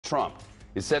Trump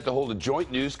is set to hold a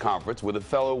joint news conference with a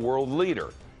fellow world leader,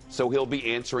 so he'll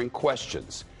be answering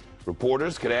questions.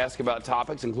 Reporters could ask about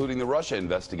topics including the Russia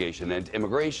investigation and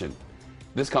immigration.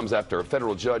 This comes after a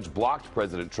federal judge blocked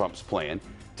President Trump's plan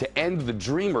to end the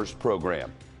Dreamers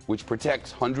program, which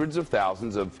protects hundreds of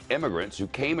thousands of immigrants who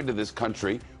came into this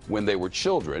country when they were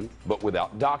children, but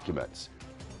without documents.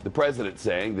 The president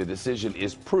saying the decision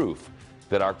is proof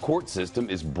that our court system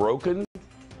is broken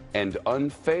and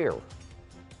unfair.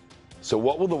 So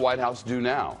what will the White House do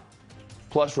now?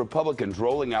 Plus, Republicans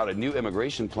rolling out a new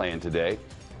immigration plan today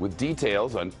with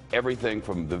details on everything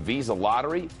from the visa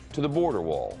lottery to the border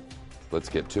wall. Let's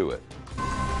get to it.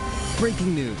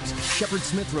 Breaking news. Shepard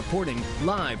Smith reporting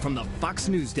live from the Fox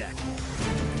News deck.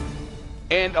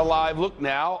 And a live look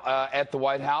now at the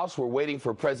White House. We're waiting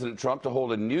for President Trump to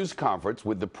hold a news conference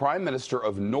with the Prime Minister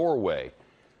of Norway.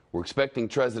 We're expecting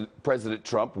President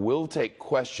Trump will take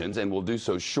questions and will do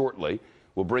so shortly.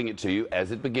 We'll bring it to you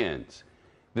as it begins.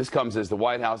 This comes as the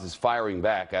White House is firing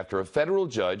back after a federal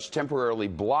judge temporarily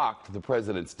blocked the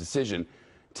president's decision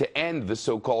to end the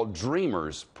so-called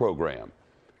Dreamers program.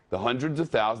 The hundreds of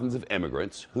thousands of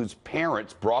immigrants whose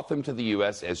parents brought them to the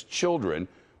U.S. as children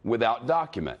without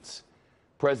documents.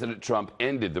 President Trump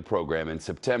ended the program in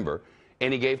September,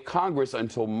 and he gave Congress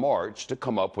until March to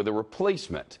come up with a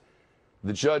replacement.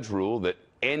 The judge ruled that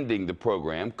ending the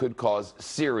program could cause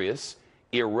serious,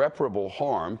 irreparable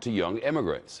harm to young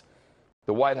immigrants.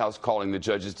 The White House calling the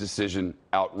judge's decision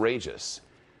outrageous.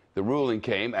 The ruling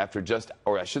came after just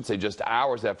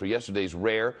hours after yesterday's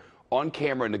rare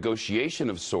on-camera negotiation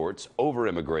of sorts over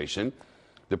immigration.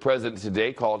 The president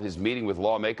today called his meeting with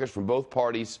lawmakers from both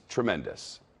parties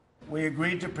tremendous. We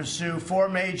agreed to pursue 4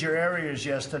 major areas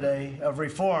yesterday of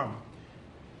reform.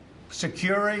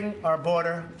 Securing our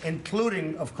border,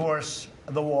 including, of course,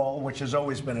 the wall, which has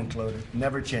always been included,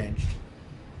 never changed.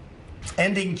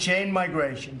 Ending chain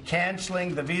migration,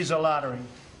 canceling the visa lottery,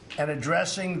 and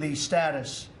addressing the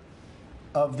status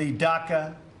of the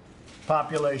DACA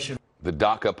population. The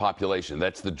DACA population,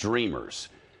 that's the Dreamers.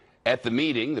 At the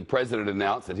meeting, the president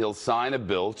announced that he'll sign a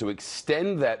bill to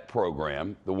extend that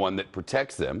program, the one that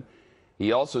protects them.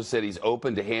 He also said he's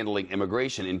open to handling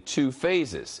immigration in 2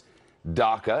 phases,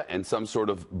 DACA and some sort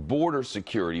of border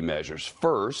security measures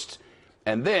first,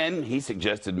 and then, he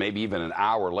suggested maybe even an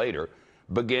hour later,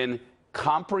 begin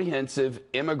comprehensive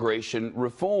immigration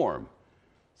reform,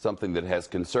 something that has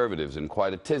conservatives in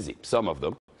quite a tizzy, some of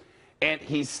them. And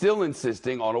he's still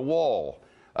insisting on a wall.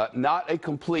 Not a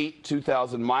complete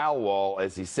 2,000-mile wall,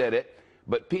 as he said it,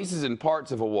 but pieces and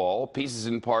parts of a wall, pieces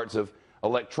and parts of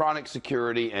electronic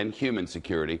security and human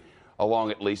security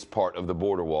along at least part of the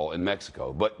border wall in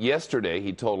Mexico. But yesterday,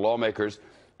 he told lawmakers,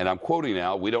 and I'm quoting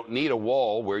now, "We don't need a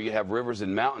wall where you have rivers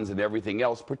and mountains and everything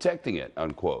else protecting it,"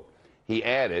 unquote. He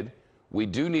added, "We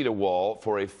do need a wall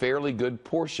for a fairly good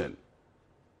portion."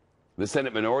 The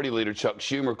Senate Minority Leader Chuck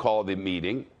Schumer called the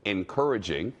meeting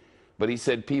encouraging, but he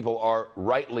said people are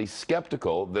rightly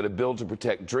skeptical that a bill to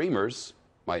protect Dreamers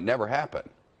might never happen.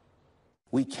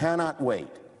 We cannot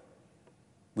wait.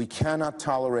 We cannot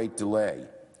tolerate delay.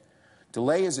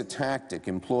 Delay is a tactic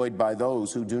employed by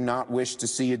those who do not wish to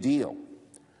see a deal.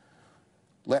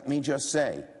 Let me just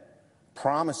say,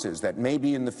 promises that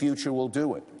maybe in the future we'll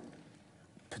do it,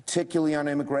 particularly on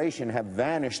immigration, have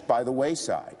vanished by the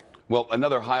wayside. Well,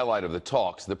 another highlight of the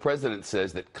talks, the president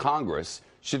says that Congress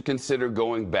should consider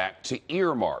going back to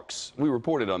earmarks. We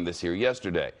reported on this here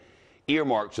yesterday.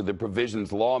 Earmarks are the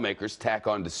provisions lawmakers tack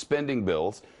on to spending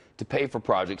bills to pay for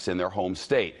projects in their home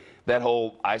state. That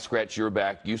whole I scratch your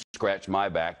back, you scratch my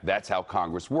back, that's how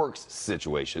Congress works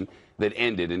situation that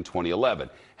ended in 2011.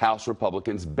 House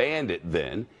Republicans banned it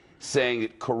then, saying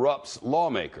it corrupts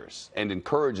lawmakers and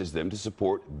encourages them to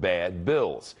support bad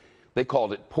bills. They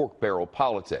called it pork barrel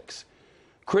politics.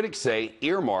 Critics say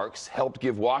earmarks helped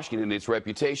give Washington its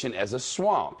reputation as a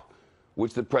swamp,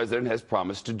 which the president has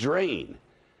promised to drain.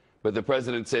 But the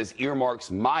president says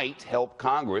earmarks might help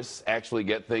Congress actually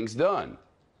get things done,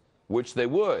 which they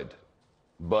would.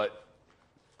 But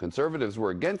conservatives were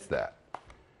against that.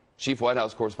 Chief White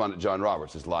House correspondent John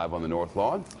Roberts is live on the North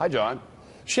Lawn. Hi, John.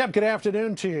 Shep, good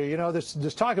afternoon to you. You know,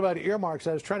 this talk about earmarks,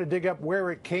 I was trying to dig up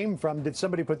where it came from. Did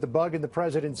somebody put the bug in the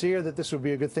president's ear that this would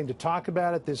be a good thing to talk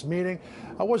about at this meeting?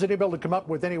 I wasn't able to come up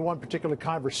with any one particular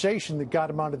conversation that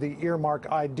got him onto the earmark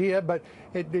idea, but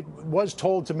it was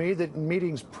told to me that in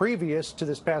meetings previous to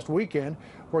this past weekend,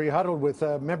 where he huddled with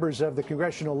members of the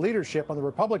congressional leadership on the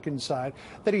Republican side,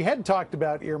 that he had talked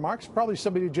about earmarks. Probably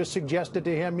somebody who just suggested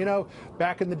to him, you know,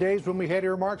 back in the days when we had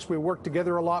earmarks, we worked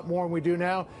together a lot more than we do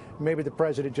now. Maybe the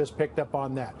president just picked up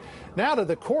on that. Now to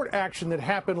the court action that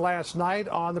happened last night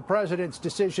on the president's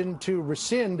decision to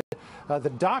rescind the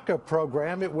DACA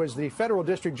program. It was the federal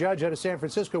district judge out of San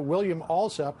Francisco, William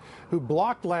Alsup, who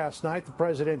blocked last night the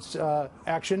president's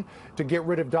action to get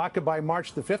rid of DACA by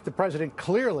March the 5th. The president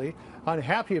clearly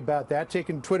unhappy about that,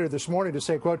 taking Twitter this morning to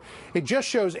say, quote, "It just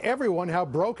shows everyone how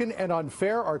broken and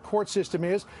unfair our court system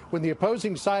is when the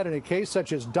opposing side in a case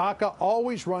such as DACA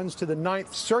always runs to the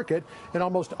Ninth Circuit and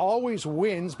almost always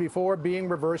wins before being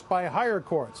reversed by higher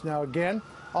courts." Now, again,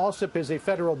 Alsup is a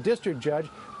federal district judge,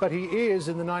 but he is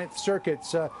in the Ninth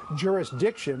Circuit's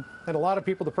jurisdiction. And a lot of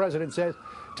people, the president says,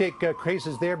 take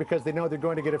cases there because they know they're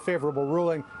going to get a favorable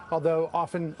ruling, although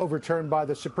often overturned by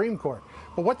the Supreme Court.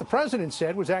 But what the president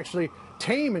said was actually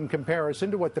tame in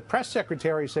comparison to what the press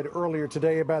secretary said earlier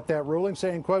today about that ruling,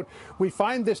 saying, quote, "We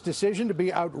find this decision to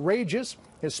be outrageous,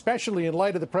 especially in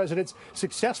light of the president's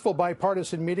successful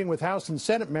bipartisan meeting with House and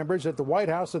Senate members at the White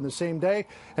House on the same day.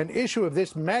 An issue of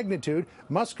this magnitude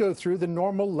must go through the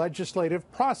normal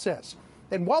legislative process."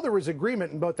 And while there was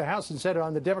agreement in both the House and Senate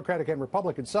on the Democratic and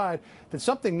Republican side that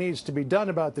something needs to be done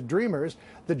about the Dreamers,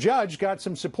 the judge got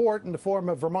some support in the form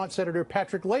of Vermont Senator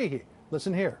Patrick Leahy.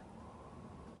 Listen here.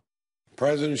 The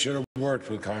president should have worked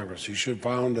with Congress. He should have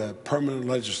found a permanent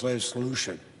legislative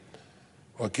solution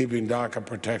while keeping DACA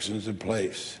protections in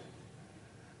place.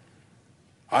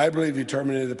 I believe he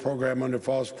terminated the program under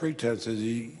false pretenses.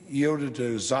 He yielded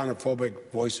to xenophobic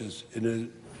voices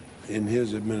in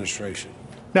his administration.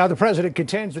 Now, the president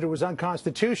contends that it was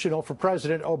unconstitutional for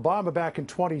President Obama back in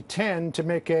 2010 to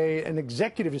make an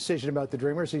executive decision about the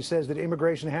Dreamers. He says that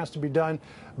immigration has to be done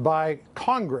by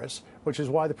Congress, which is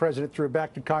why the president threw it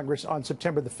back to Congress on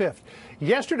September the 5th.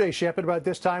 Yesterday, Shepard, about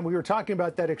this time, we were talking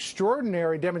about that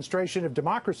extraordinary demonstration of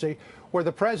democracy where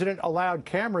the president allowed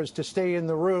cameras to stay in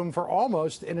the room for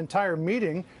almost an entire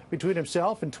meeting between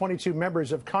himself and 22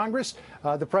 members of Congress.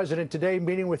 The president today,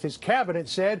 meeting with his cabinet,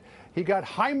 said he got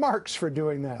high marks for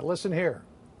doing that. Listen here.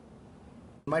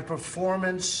 My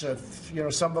performance,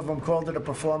 some of them called it a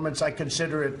performance. I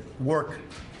consider it work.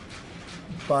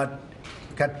 But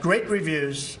got great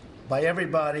reviews by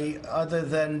everybody other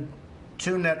than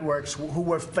two networks who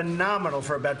were phenomenal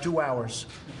for about 2 hours.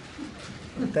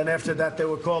 Then after that, they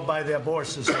were called by their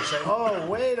bosses and say, "Oh,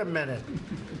 wait a minute."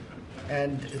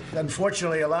 And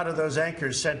unfortunately, a lot of those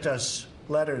anchors sent us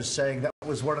letters saying that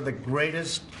was one of the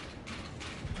greatest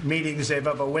meetings they've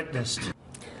ever witnessed.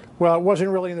 Well, it wasn't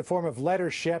really in the form of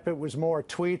letters, Shep. It was more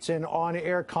tweets and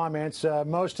on-air comments,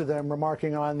 most of them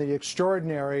remarking on the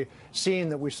extraordinary scene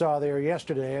that we saw there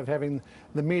yesterday of having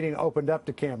the meeting opened up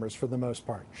to cameras for the most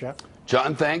part. Shep?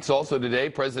 John, thanks. Also today,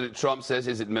 President Trump says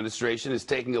his administration is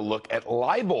taking a look at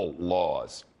libel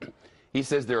laws. He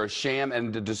says they're a sham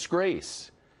and a disgrace.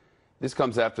 This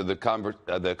comes after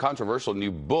the controversial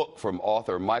new book from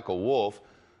author Michael Wolff,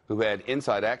 who had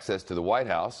inside access to the White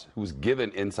House, who was given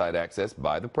inside access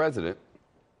by the president.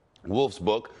 Wolff's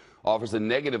book offers a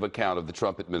negative account of the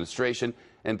Trump administration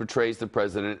and portrays the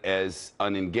president as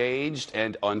unengaged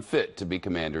and unfit to be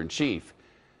commander-in-chief.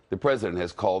 The president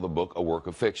has called the book a work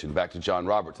of fiction. Back to John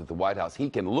Roberts at the White House. He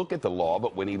can look at the law,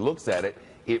 but when he looks at it,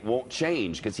 it won't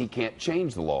change because he can't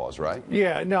change the laws, right?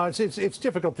 Yeah, no, it's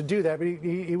difficult to do that, but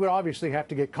he would obviously have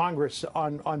to get Congress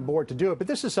on board to do it. But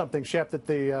this is something, Shep, that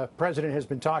the president has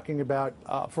been talking about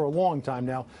for a long time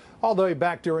now, all the way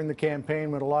back during the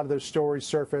campaign when a lot of those stories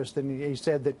surfaced, and he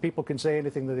said that people can say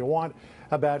anything that they want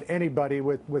about anybody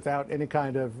without any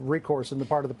kind of recourse on the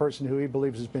part of the person who he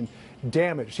believes has been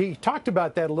damaged. He talked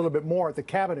about that a little bit more at the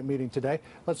cabinet meeting today.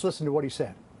 Let's listen to what he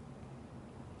said.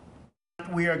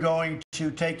 We are going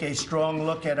to take a strong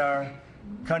look at our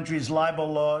country's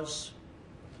libel laws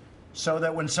so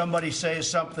that when somebody says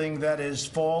something that is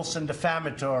false and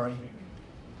defamatory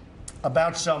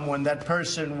about someone, that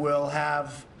person will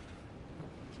have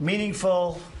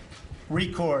meaningful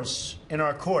recourse in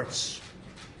our courts.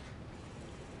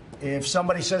 If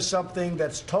somebody says something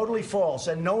that's totally false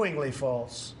and knowingly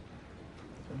false,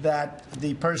 that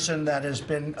the person that has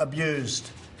been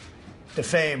abused,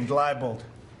 defamed, libeled,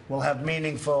 will have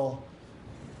meaningful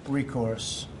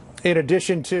recourse. In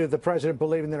addition to the president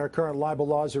believing that our current libel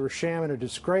laws are a sham and a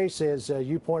disgrace, as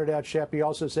you pointed out, Shep, he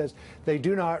also says they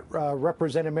do not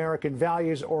represent American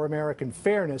values or American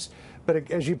fairness.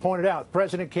 But as you pointed out, the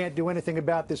president can't do anything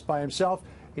about this by himself.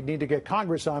 He'd need to get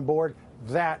Congress on board.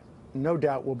 That, no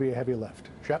doubt, will be a heavy lift.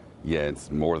 Shep? Yeah,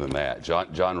 it's more than that.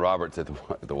 John Roberts at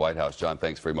the White House. John,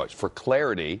 thanks very much. For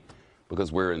clarity,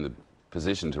 because we're in the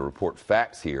position to report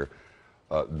facts here.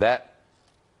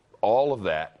 All of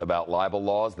that about libel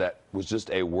laws, that was just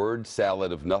a word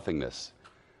salad of nothingness,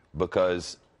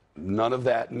 because none of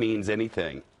that means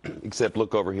anything except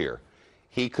look over here.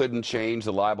 He couldn't change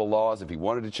the libel laws. If he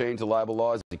wanted to change the libel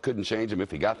laws, he couldn't change them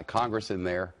if he got the Congress in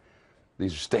there.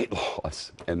 These are state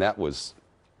laws, and that was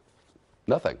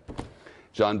nothing.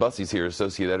 John Bussey's here,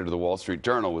 associate editor of the Wall Street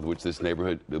Journal, with which this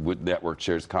network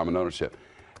shares common ownership.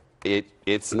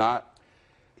 It's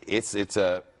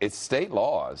state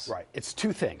laws. Right. It's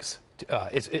two things.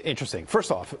 It's interesting.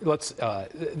 First off,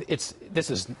 this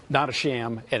is not a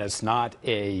sham, and it's not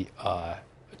a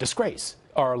disgrace.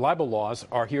 Our libel laws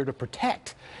are here to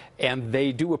protect, and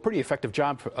they do a pretty effective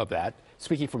job of that.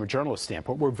 Speaking from a journalist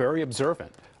standpoint, we're very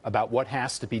observant about what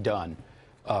has to be done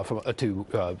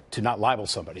to not libel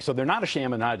somebody. So they're not a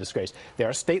sham and not a disgrace. They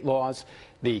are state laws.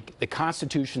 The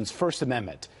Constitution's First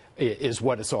Amendment is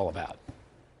what it's all about.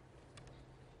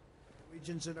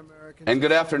 And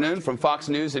good afternoon from Fox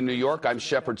News in New York. I'm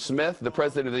Shepard Smith, the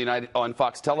president of the United on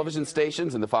Fox television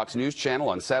stations and the Fox News channel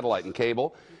on satellite and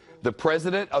cable. The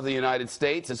president of the United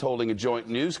States is holding a joint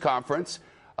news conference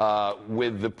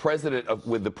with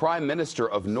the Prime Minister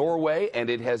of Norway, and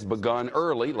it has begun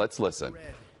early. Let's listen.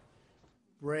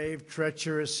 Brave,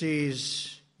 treacherous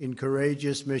seas in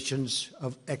courageous missions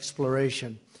of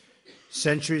exploration.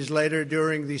 Centuries later,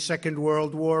 during the Second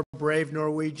World War, brave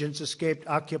Norwegians escaped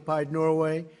occupied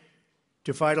Norway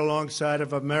to fight alongside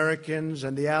of Americans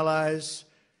and the Allies,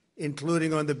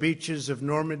 including on the beaches of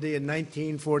Normandy in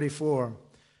 1944.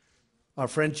 Our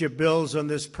friendship builds on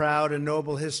this proud and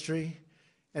noble history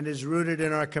and is rooted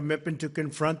in our commitment to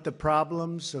confront the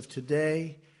problems of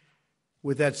today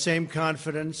with that same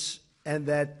confidence and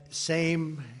that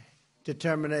same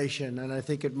determination, and I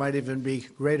think it might even be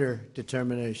greater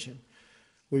determination.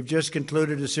 We've just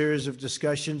concluded a series of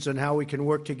discussions on how we can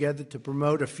work together to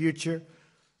promote a future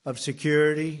of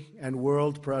security and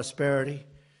world prosperity,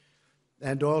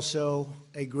 and also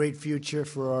a great future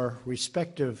for our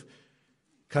respective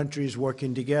countries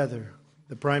working together.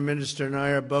 The Prime Minister and I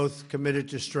are both committed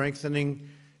to strengthening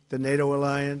the NATO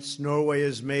alliance. Norway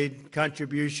has made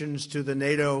contributions to the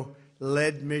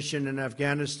NATO-led mission in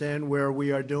Afghanistan, where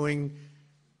we are doing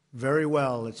very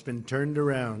well. It's been turned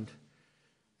around,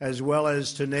 as well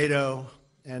as to NATO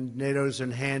and NATO's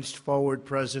enhanced forward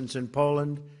presence in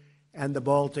Poland and the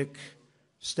Baltic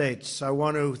states. I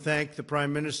want to thank the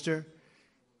Prime Minister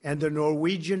and the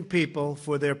Norwegian people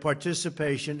for their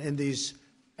participation in these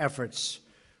efforts.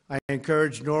 I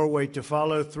encourage Norway to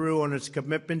follow through on its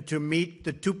commitment to meet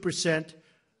the 2%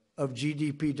 of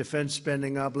GDP defense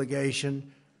spending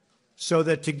obligation so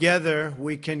that together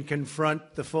we can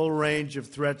confront the full range of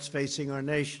threats facing our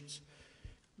nations.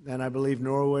 And I believe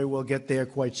Norway will get there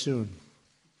quite soon.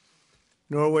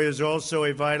 Norway is also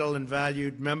a vital and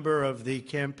valued member of the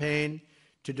campaign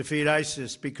to defeat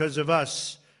ISIS. Because of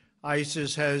us,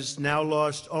 ISIS has now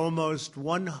lost almost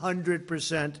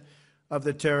 100% of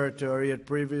the territory it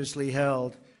previously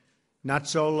held not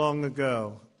so long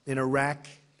ago in Iraq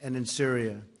and in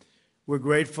Syria. We're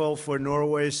grateful for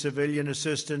Norway's civilian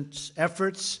assistance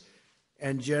efforts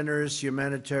and generous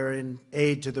humanitarian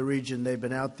aid to the region. They've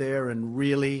been out there and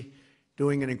really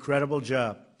doing an incredible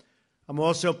job. I'm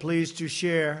also pleased to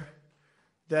share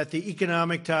that the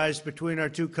economic ties between our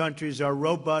two countries are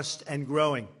robust and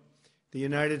growing. The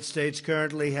United States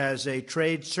currently has a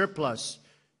trade surplus,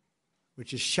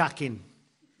 which is shocking.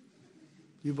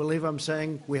 You believe I'm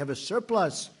saying we have a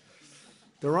surplus?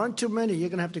 There aren't too many. You're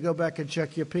going to have to go back and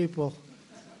check your people.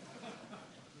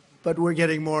 But we're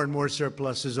getting more and more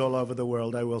surpluses all over the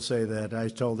world, I will say that. I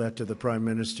told that to the Prime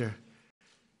Minister.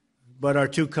 But our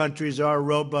two countries are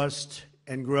robust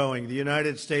and growing. The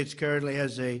United States currently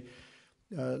has a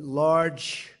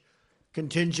large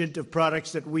contingent of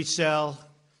products that we sell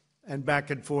and back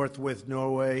and forth with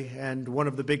Norway. And one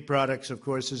of the big products, of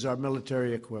course, is our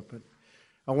military equipment.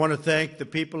 I want to thank the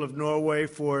people of Norway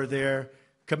for their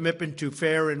commitment to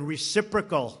fair and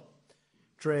reciprocal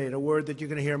trade, a word that you're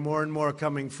going to hear more and more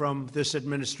coming from this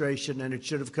administration, and it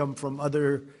should have come from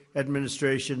other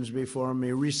administrations before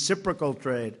me. Reciprocal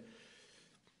trade,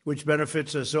 which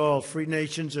benefits us all. Free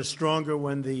nations are stronger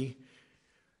when the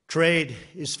trade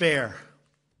is fair.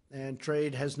 And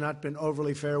trade has not been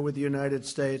overly fair with the United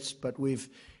States, but we've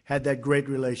had that great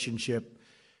relationship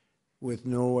with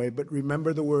Norway. But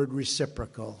remember the word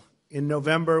reciprocal. In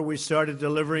November, we started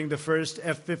delivering the first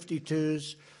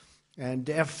F-52s and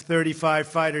F-35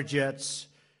 fighter jets.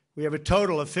 We have a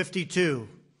total of 52,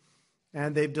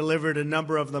 and they've delivered a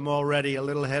number of them already, a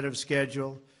little ahead of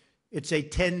schedule. It's a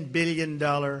 $10 billion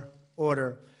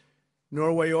order.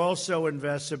 Norway also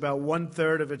invests about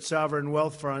one-third of its sovereign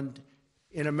wealth fund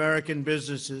in American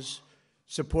businesses,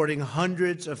 supporting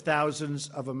hundreds of thousands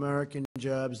of American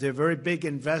jobs. They're very big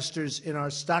investors in our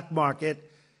stock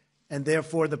market, and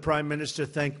therefore the Prime Minister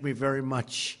thanked me very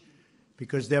much,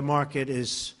 because their market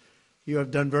is, you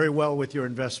have done very well with your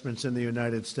investments in the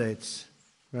United States,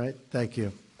 right? Thank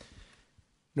you.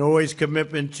 Norway's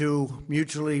commitment to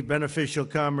mutually beneficial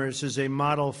commerce is a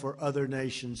model for other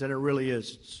nations, and it really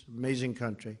is. It's an amazing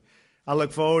country. I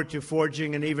look forward to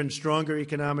forging an even stronger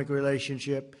economic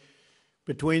relationship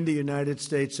between the United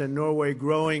States and Norway,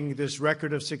 growing this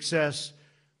record of success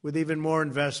with even more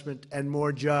investment and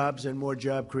more jobs and more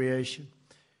job creation.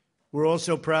 We're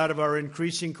also proud of our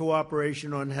increasing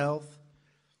cooperation on health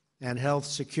and health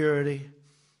security,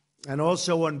 and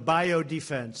also on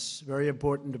biodefense, very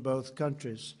important to both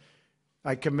countries.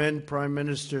 I commend Prime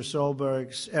Minister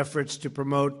Solberg's efforts to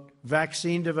promote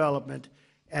vaccine development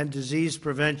and disease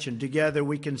prevention. Together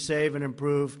we can save and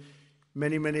improve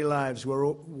many, many lives.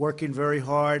 We're working very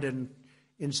hard, and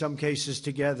in some cases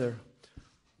together,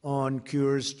 on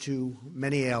cures to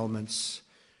many ailments.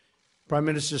 Prime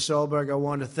Minister Solberg, I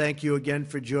want to thank you again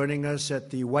for joining us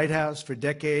at the White House. For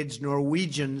decades,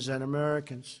 Norwegians and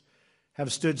Americans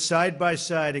have stood side by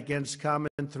side against common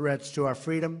threats to our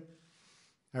freedom,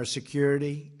 our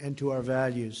security, and to our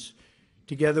values.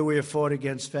 Together we have fought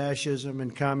against fascism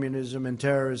and communism and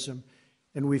terrorism,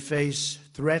 and we face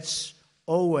threats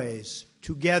always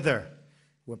together.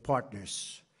 We're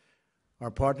partners.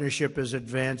 Our partnership has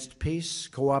advanced peace,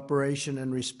 cooperation,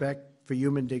 and respect for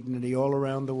human dignity all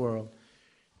around the world.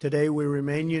 Today we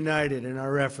remain united in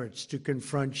our efforts to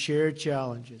confront shared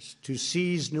challenges, to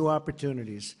seize new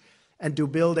opportunities, and to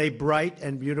build a bright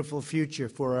and beautiful future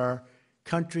for our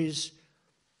countries,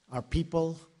 our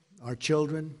people, our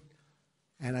children.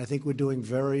 And I think we're doing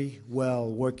very well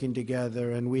working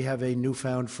together, and we have a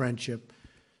newfound friendship.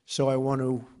 So I want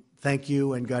to thank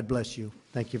you, and God bless you.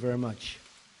 Thank you very much.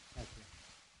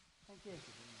 Thank you.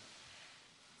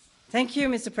 Thank you,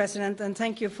 Mr. President, and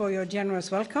thank you for your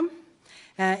generous welcome.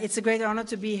 It's a great honor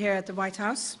to be here at the White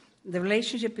House. The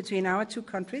relationship between our two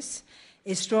countries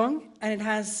is strong, and it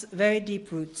has very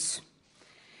deep roots.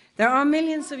 There are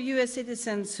millions of U.S.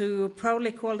 citizens who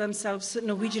proudly call themselves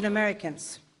Norwegian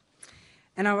Americans.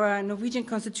 And our Norwegian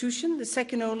Constitution, the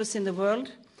second oldest in the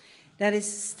world, that is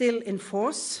still in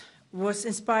force, was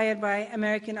inspired by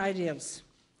American ideals.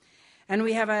 And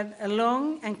we have had a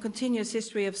long and continuous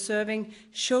history of serving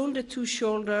shoulder to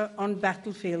shoulder on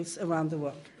battlefields around the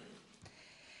world.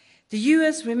 The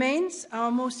U.S. remains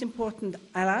our most important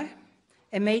ally,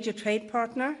 a major trade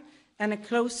partner, and a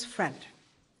close friend.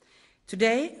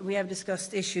 Today, we have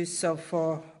discussed issues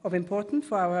of importance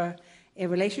for our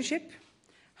relationship,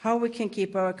 how we can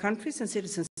keep our countries and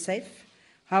citizens safe,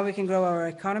 how we can grow our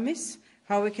economies,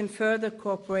 how we can further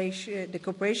the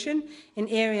cooperation in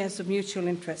areas of mutual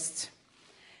interest.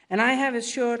 And I have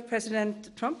assured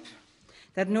President Trump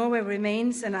that Norway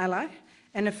remains an ally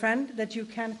and a friend that you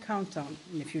can count on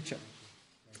in the future.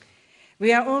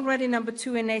 We are already number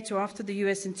 2 in NATO after the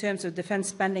US in terms of defense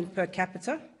spending per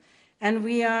capita, and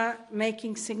we are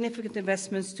making significant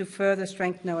investments to further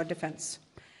strengthen our defense.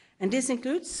 And this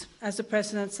includes, as the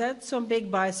President said, some big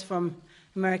buys from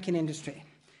American industry.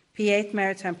 P-8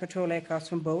 maritime patrol aircraft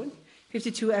from Boeing,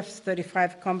 52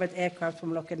 F-35 combat aircraft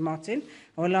from Lockheed Martin,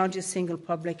 our largest single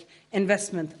public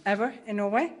investment ever in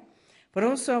Norway. But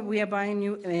also we are buying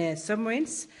new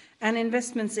submarines and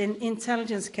investments in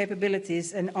intelligence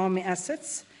capabilities and army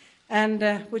assets, and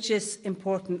which is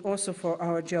important also for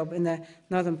our job in the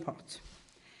northern part.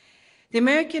 The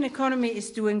American economy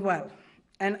is doing well,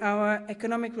 and our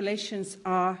economic relations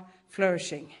are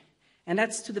flourishing, and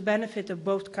that's to the benefit of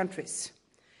both countries.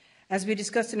 As we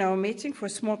discussed in our meeting, for a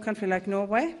small country like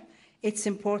Norway, it's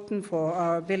important for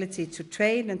our ability to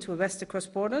trade and to invest across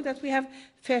border that we have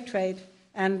fair trade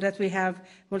and that we have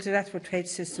multilateral trade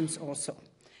systems also.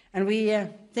 And we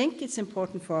think it's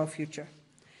important for our future.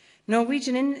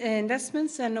 Norwegian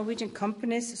investments and Norwegian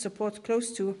companies support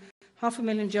close to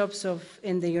 500,000 jobs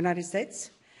in the United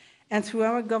States. And through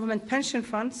our government pension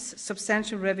funds,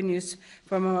 substantial revenues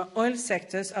from our oil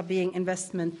sectors are being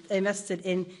invested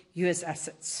in U.S.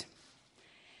 assets.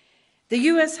 The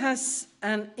U.S. has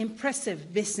an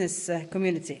impressive business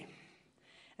community,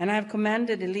 and I have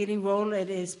commended the leading role it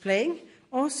is playing,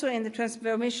 also in the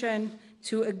transformation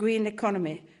to a green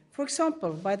economy. For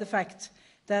example, by the fact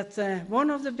that one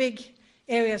of the big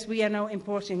areas we are now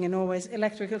importing in Norway is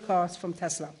electrical cars from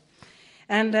Tesla.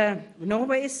 And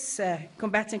Norway is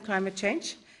combating climate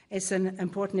change. It's an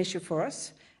important issue for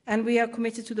us, and we are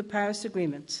committed to the Paris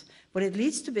Agreement. But it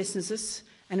leads to businesses,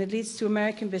 and it leads to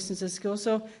American businesses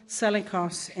also selling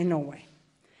cars in Norway.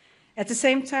 At the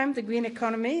same time, the green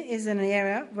economy is an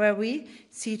area where we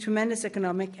see tremendous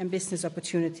economic and business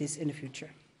opportunities in the future.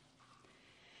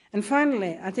 And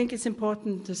finally, I think it's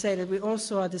important to say that we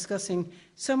also are discussing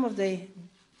some of the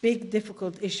big,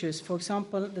 difficult issues, for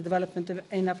example, the development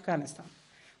in Afghanistan,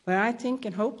 where I think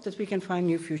and hope that we can find a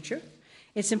new future.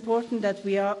 It's important that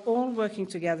we are all working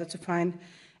together to find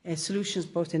solutions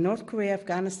both in North Korea,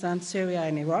 Afghanistan, Syria,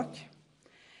 and Iraq.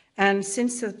 And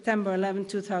since September 11,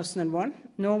 2001,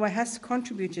 Norway has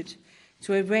contributed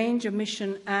to a range of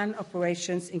missions and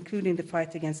operations, including the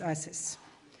fight against ISIS.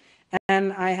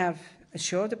 And I have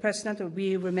assured the President that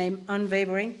we remain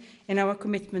unwavering in our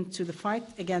commitment to the fight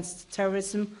against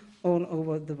terrorism all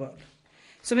over the world.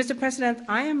 So, Mr. President,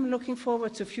 I am looking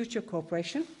forward to future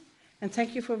cooperation, and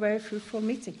thank you for a very fruitful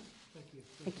meeting. Thank you.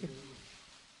 Thank you.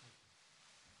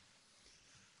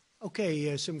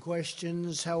 Okay, some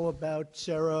questions. How about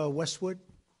Sarah Westwood?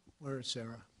 Where is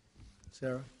Sarah?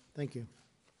 Sarah, thank you.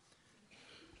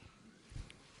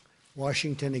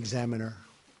 Washington Examiner.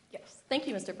 Yes, thank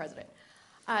you, Mr. President.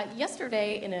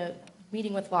 Yesterday, in a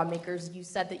meeting with lawmakers, you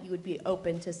said that you would be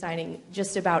open to signing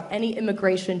just about any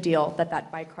immigration deal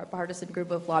that bipartisan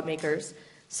group of lawmakers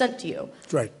sent to you.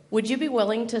 That's right. Would you be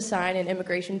willing to sign an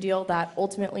immigration deal that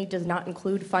ultimately does not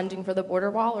include funding for the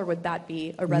border wall, or would that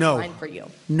be a red line for you?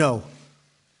 No.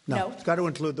 No? It's got to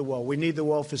include the wall. We need the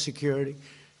wall for security.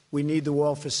 We need the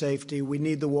wall for safety. We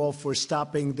need the wall for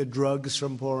stopping the drugs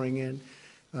from pouring in.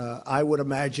 I would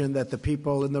imagine that the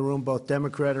people in the room, both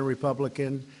Democrat and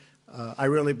Republican, I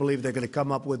really believe they're going to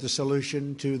come up with a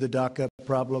solution to the DACA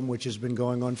problem, which has been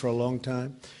going on for a long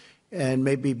time, and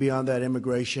maybe beyond that,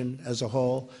 immigration as a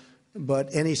whole.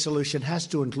 But any solution has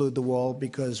to include the wall,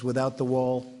 because without the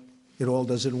wall, it all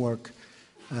doesn't work.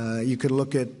 You could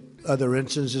look at other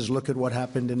instances. Look at what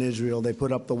happened in Israel. They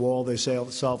put up the wall. They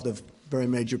solved a very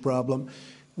major problem.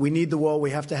 We need the wall.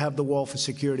 We have to have the wall for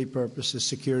security purposes.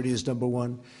 Security is number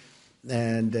one.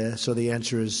 And so the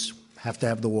answer is have to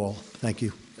have the wall. Thank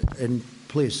you. And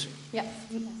please. Yes.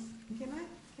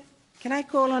 Can I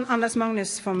call on Anders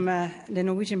Magnus from the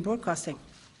Norwegian Broadcasting?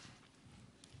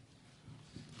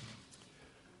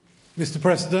 Mr.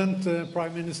 President,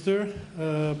 Prime Minister,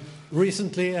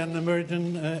 recently an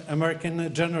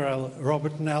American General,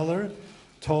 Robert Neller,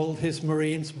 told his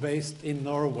Marines based in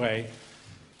Norway,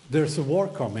 there's a war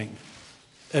coming,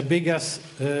 a big-ass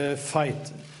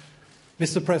fight.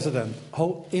 Mr. President,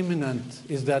 how imminent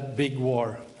is that big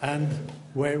war, and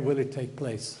where will it take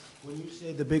place? When you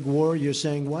say the big war, you're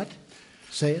saying what?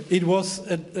 Say it. It was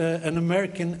an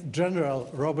American general,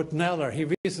 Robert Neller. He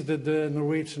visited the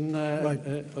Norwegian,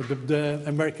 the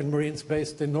American Marines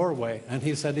based in Norway, and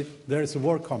he said there's a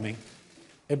war coming,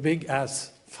 a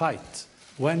big-ass fight.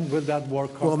 When will that war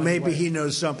come? Well, maybe he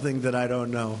knows something that I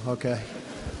don't know. Okay.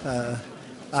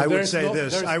 I would say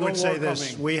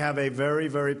this. We have a very,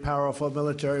 very powerful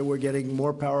military. We're getting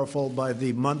more powerful by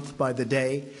the month, by the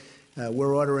day.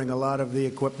 We're ordering a lot of the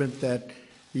equipment that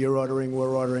you're ordering.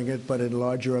 We're ordering it, but in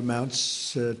larger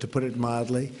amounts, to put it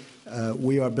mildly.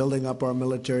 We are building up our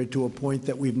military to a point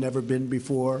that we've never been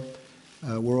before.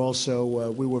 We're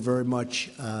also, we were very much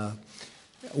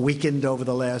weakened over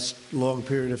the last long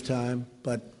period of time,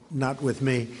 but not with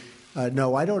me.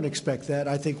 No, I don't expect that.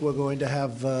 I think we're going to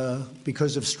have,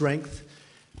 because of strength,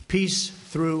 peace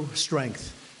through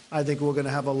strength. I think we're going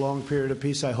to have a long period of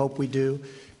peace. I hope we do.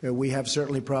 We have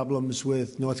certainly problems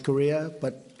with North Korea,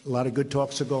 but a lot of good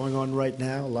talks are going on right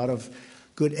now, a lot of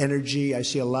good energy. I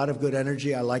see a lot of good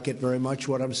energy. I like it very much,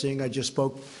 what I'm seeing. I just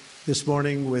spoke this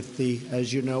morning with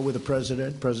as you know, with the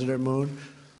President Moon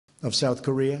of South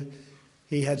Korea.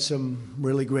 He had some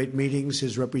really great meetings.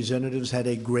 His representatives had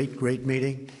a great, great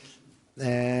meeting.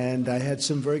 And I had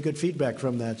some very good feedback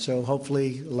from that. So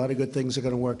hopefully a lot of good things are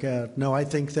going to work out. No, I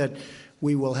think that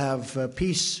we will have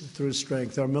peace through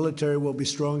strength. Our military will be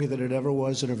stronger than it ever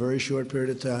was in a very short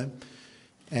period of time.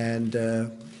 And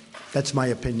that's my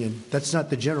opinion. That's not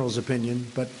the general's opinion,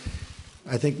 but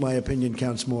I think my opinion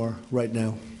counts more right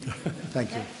now.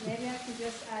 Thank you. Maybe I can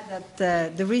just add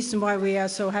that the reason why we are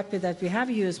so happy that we have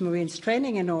U.S. Marines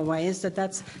training in Norway is that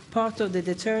that's part of the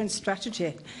deterrence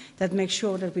strategy that makes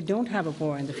sure that we don't have a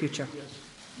war in the future. Yes.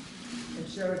 And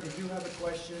Sarah, did you have a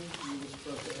question? You were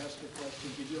supposed to ask a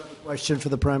question. Did you have a question for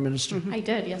the Prime Minister? I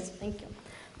did, yes, thank you.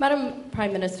 Madam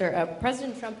Prime Minister,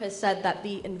 President Trump has said that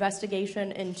the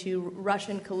investigation into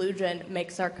Russian collusion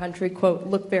makes our country, quote,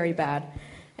 look very bad.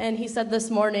 And he said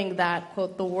this morning that,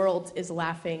 quote, the world is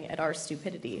laughing at our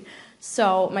stupidity.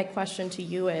 So my question to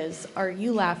you is, are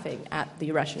you laughing at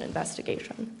the Russian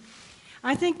investigation?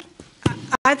 I think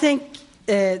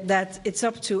that it's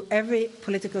up to every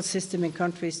political system in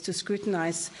countries to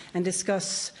scrutinize and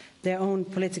discuss their own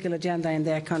political agenda in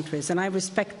their countries. And I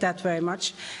respect that very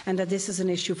much, and that this is an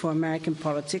issue for American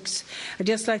politics. I'd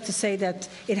just like to say that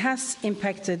it has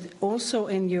impacted also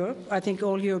in Europe. I think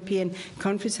all European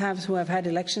countries who have had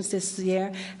elections this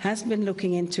year has been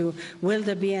looking into, will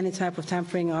there be any type of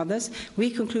tampering or others?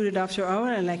 We concluded after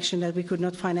our election that we could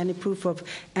not find any proof of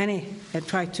any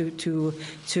try to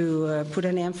put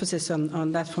any emphasis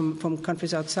on that from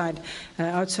countries outside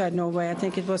Norway. I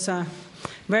think it was a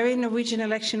very Norwegian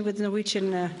election with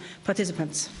Norwegian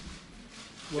participants.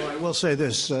 Well, I will say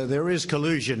this. There is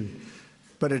collusion,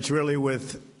 but it's really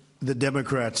with the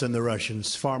Democrats and the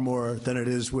Russians, far more than it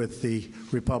is with the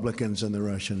Republicans and the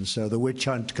Russians. So the witch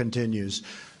hunt continues.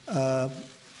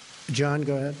 John,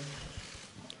 go ahead.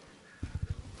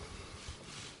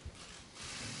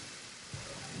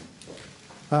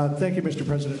 Thank you, Mr.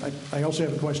 President. I also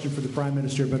have a question for the Prime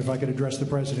Minister, but if I could address the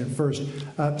President first.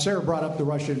 Sarah brought up the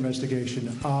Russia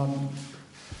investigation.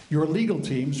 Your legal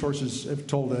team, sources have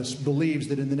told us, believes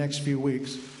that in the next few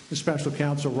weeks, the Special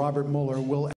Counsel Robert Mueller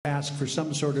will ask for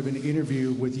some sort of an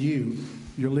interview with you,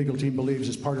 your legal team believes,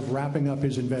 as part of wrapping up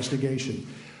his investigation.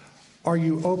 Are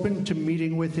you open to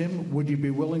meeting with him? Would you be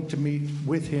willing to meet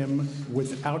with him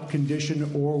without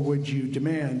condition, or would you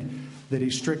demand that a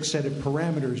strict set of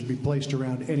parameters be placed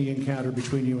around any encounter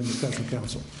between you and the Special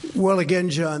Counsel? Well, again,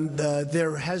 John,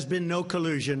 there has been no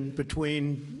collusion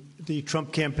between the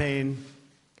Trump campaign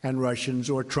and Russians,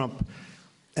 or Trump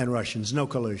and Russians. No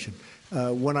collusion.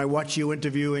 When I watch you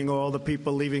interviewing all the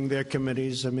people leaving their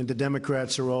committees, I mean, the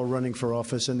Democrats are all running for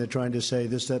office and they're trying to say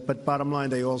this, that, but bottom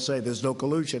line, they all say there's no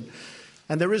collusion.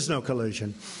 And there is no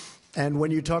collusion. And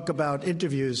when you talk about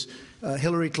interviews,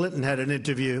 Hillary Clinton had an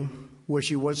interview where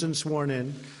she wasn't sworn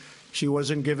in, she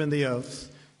wasn't given the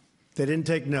oath, they didn't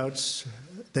take notes,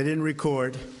 they didn't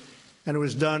record, and it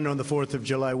was done on the 4th of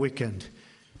July weekend.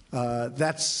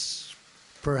 That's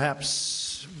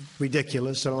perhaps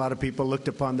ridiculous, and a lot of people looked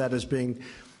upon that as being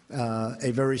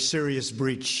a very serious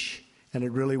breach, and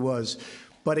it really was.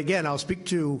 But again, I'll speak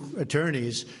to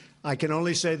attorneys. I can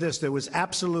only say this: there was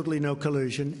absolutely no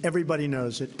collusion. Everybody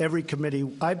knows it. Every committee.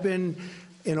 I've been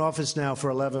in office now for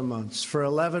 11 months. For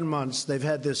 11 months, they've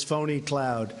had this phony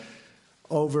cloud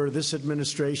over this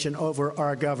administration, over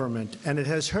our government, and it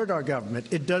has hurt our government.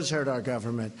 It does hurt our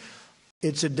government.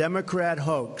 It's a Democrat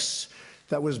hoax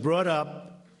that was brought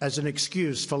up as an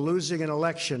excuse for losing an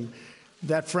election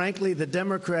that, frankly, the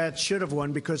Democrats should have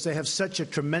won because they have such a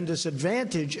tremendous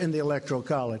advantage in the Electoral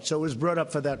College. So it was brought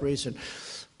up for that reason.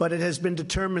 But it has been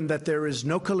determined that there is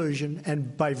no collusion,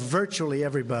 and by virtually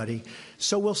everybody.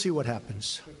 So we'll see what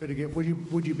happens. But again,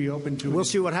 would you be open to? We'll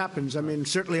see what happens. I mean,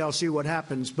 certainly I'll see what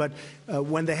happens. But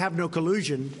when they have no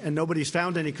collusion and nobody's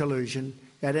found any collusion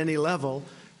at any level,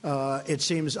 it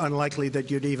seems unlikely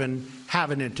that you'd even have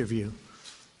an interview.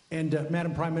 And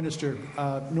Madam Prime Minister,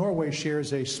 Norway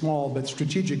shares a small but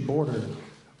strategic border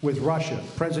with Russia.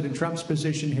 President Trump's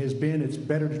position has been it's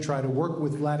better to try to work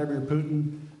with Vladimir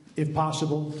Putin, if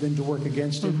possible, than to work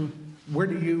against him. Mm-hmm. Where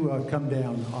do you come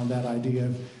down on that idea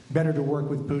of better to work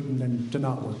with Putin than to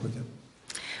not work with him?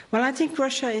 Well, I think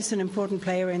Russia is an important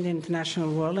player in the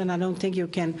international world, and I don't think you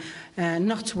can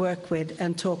not work with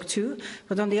and talk to.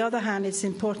 But on the other hand, it's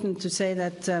important to say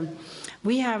that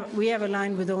we have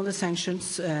aligned with all the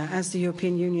sanctions, as the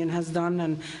European Union has done,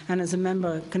 and as a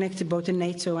member connected both in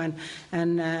NATO and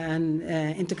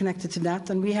interconnected to that.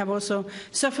 And we have also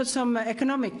suffered some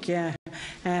economic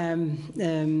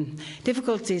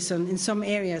difficulties in some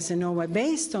areas in Norway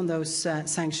based on those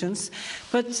sanctions.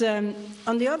 But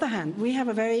on the other hand, we have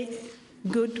a very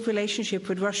good relationship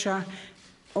with Russia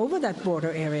over that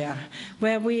border area,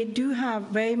 where we do have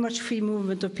very much free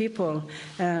movement of people,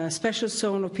 special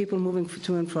zone of people moving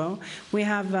to and fro. We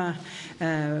have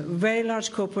very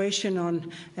large cooperation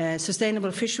on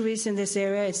sustainable fisheries in this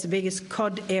area. It's the biggest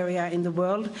cod area in the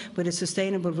world with a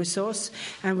sustainable resource,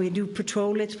 and we do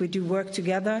patrol it, we do work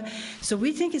together. So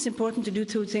we think it's important to do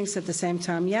two things at the same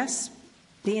time. Yes,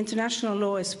 the international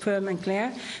law is firm and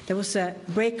clear. There was a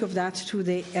break of that through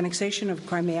the annexation of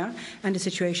Crimea and the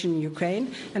situation in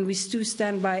Ukraine, and we do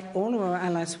stand by all of our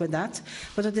allies with that.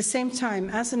 But at the same time,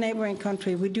 as a neighboring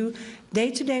country, we do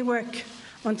day-to-day work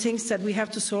on things that we have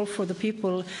to solve for the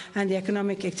people and the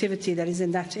economic activity that is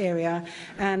in that area,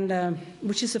 and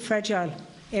which is a fragile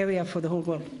area for the whole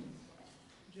world.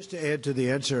 Just to add to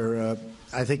the answer,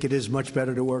 I think it is much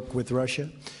better to work with Russia.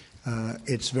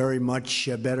 It's very much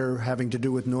better having to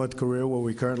do with North Korea, where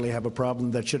we currently have a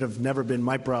problem that should have never been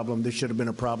my problem. This should have been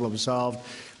a problem solved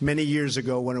many years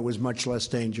ago when it was much less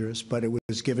dangerous, but it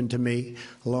was given to me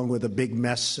along with a big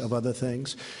mess of other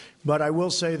things. But I will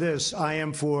say this: I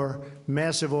am for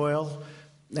massive oil,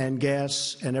 and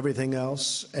gas and everything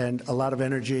else and a lot of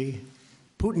energy.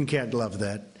 Putin can't love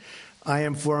that. I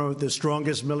am for the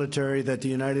strongest military that the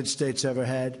United States ever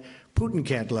had. Putin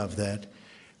can't love that.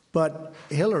 But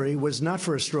Hillary was not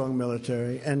for a strong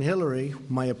military, and Hillary,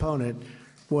 my opponent,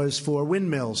 was for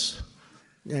windmills,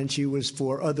 and she was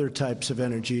for other types of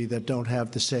energy that don't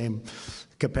have the same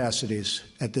capacities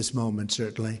at this moment,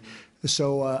 certainly.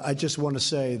 So I just want to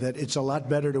say that it's a lot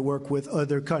better to work with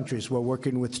other countries. We're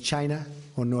working with China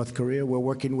or North Korea. We're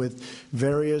working with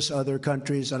various other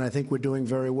countries, and I think we're doing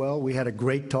very well. We had a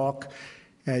great talk,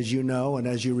 as you know, and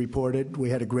as you reported. We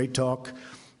had a great talk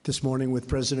this morning with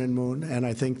President Moon, and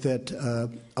I think that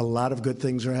a lot of good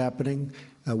things are happening.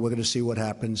 We're going to see what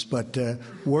happens. But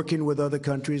working with other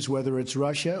countries, whether it's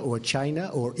Russia or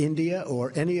China or India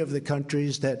or any of the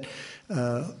countries that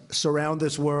surround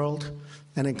this world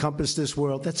and encompass this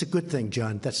world, that's a good thing,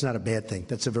 John. That's not a bad thing.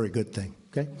 That's a very good thing.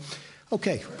 Okay?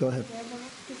 Okay, go ahead.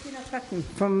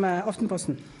 From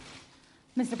Aftenposten.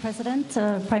 Mr.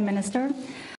 President, Prime Minister,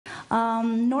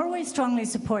 Norway strongly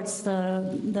supports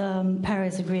the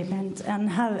Paris Agreement and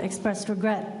have expressed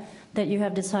regret that you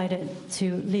have decided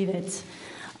to leave it.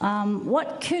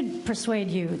 What could persuade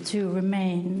you to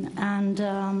remain, and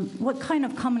what kind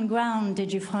of common ground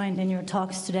did you find in your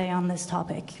talks today on this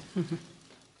topic?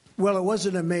 Well, it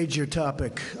wasn't a major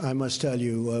topic, I must tell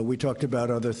you. We talked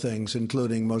about other things,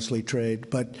 including mostly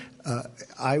trade. But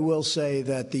I will say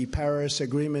that the Paris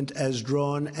Agreement as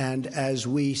drawn and as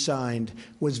we signed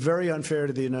was very unfair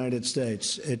to the United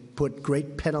States. It put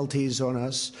great penalties on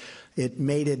us. It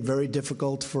made it very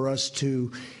difficult for us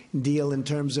to deal in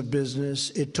terms of business.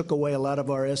 It took away a lot of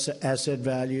our asset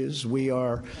values. We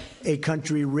are a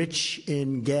country rich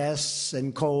in gas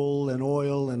and coal and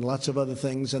oil and lots of other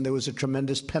things, and there was a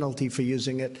tremendous penalty for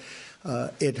using it.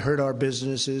 It hurt our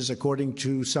businesses. According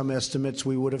to some estimates,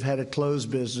 we would have had to close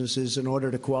businesses in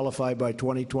order to qualify by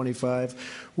 2025,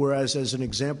 whereas, as an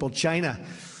example, China,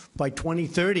 by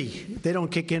 2030, they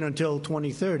don't kick in until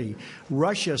 2030.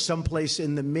 Russia, someplace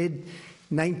in the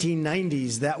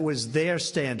mid-1990s, that was their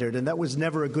standard, and that was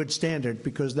never a good standard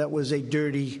because that was a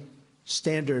dirty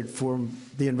standard for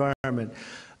the environment.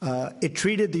 It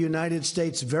treated the United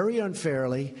States very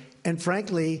unfairly, and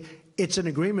frankly, it's an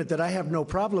agreement that I have no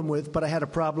problem with, but I had a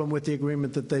problem with the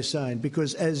agreement that they signed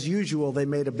because, as usual, they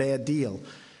made a bad deal.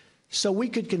 So we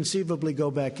could conceivably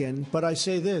go back in, but I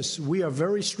say this, we are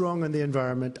very strong on the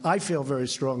environment. I feel very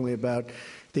strongly about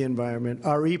the environment.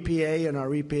 Our EPA and our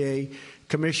EPA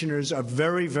commissioners are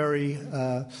very, very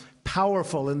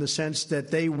powerful in the sense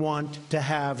that they want to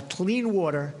have clean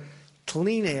water,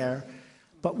 clean air,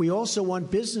 but we also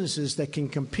want businesses that can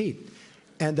compete.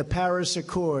 And the Paris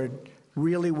Accord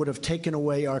really would have taken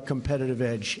away our competitive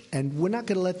edge. And we're not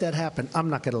going to let that happen. I'm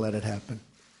not going to let it happen.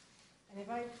 And if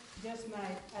I just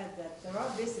might add that there are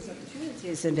business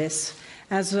opportunities in this,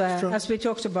 as we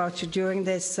talked about during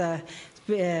this,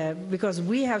 because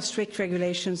we have strict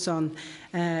regulations on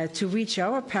to reach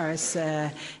our Paris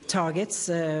targets.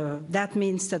 That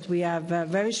means that we have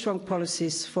very strong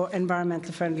policies for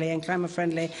environmental friendly and climate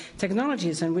friendly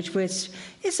technologies, and which is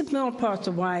a small part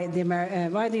of why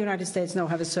the United States now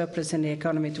have a surplus in the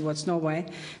economy towards Norway.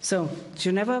 So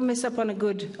you never miss up on a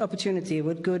good opportunity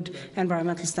with good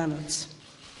environmental standards.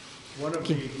 One of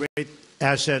the great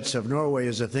assets of Norway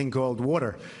is a thing called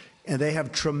water. And they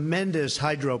have tremendous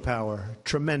hydropower,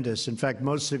 tremendous. In fact,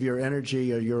 most of your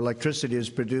energy or your electricity is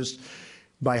produced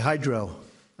by hydro.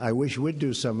 I wish we'd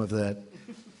do some of that.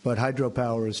 But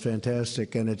hydropower is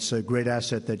fantastic, and it's a great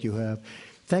asset that you have.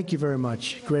 Thank you very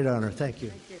much. Great honor. Thank you.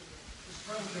 Mr.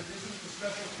 President, this is the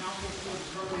special counsel for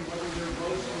determining whether there are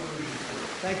votes on the reason.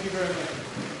 Thank you very much.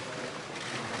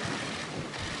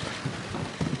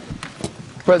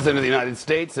 The President of the United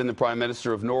States and the Prime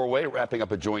Minister of Norway wrapping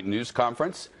up a joint news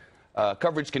conference.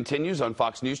 Coverage continues on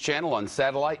Fox News Channel, on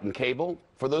satellite and cable.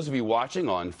 For those of you watching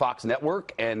on Fox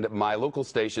Network and my local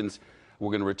stations,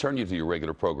 we're going to return you to your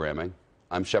regular programming.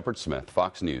 I'm Shepard Smith,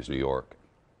 Fox News, New York.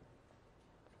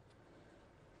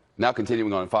 Now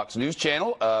continuing on Fox News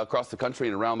Channel, across the country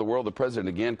and around the world, the President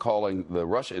again calling the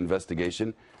Russia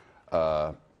investigation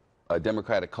a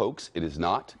Democratic hoax. It is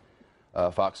not.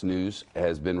 Fox News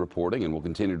has been reporting and will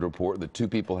continue to report that two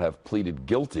people have pleaded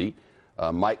guilty.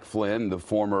 Mike Flynn, the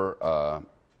former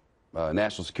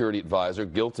national security advisor,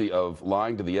 guilty of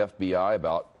lying to the FBI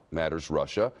about matters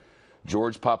Russia.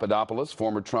 George Papadopoulos,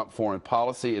 former Trump foreign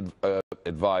policy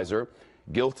advisor,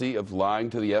 guilty of lying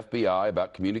to the FBI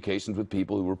about communications with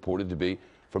people who reported to be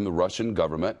from the Russian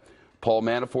government. Paul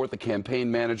Manafort, the campaign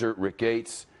manager, Rick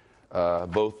Gates,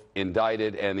 both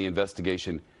indicted, and the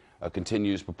investigation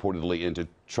continues purportedly into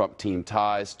Trump team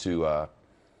ties to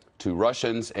to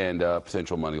Russians and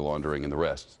potential money laundering and the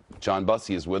rest. John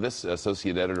Bussey is with us,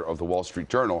 associate editor of the Wall Street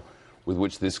Journal, with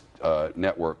which this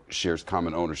network shares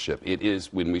common ownership. It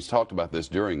is, when we talked about this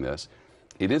during this,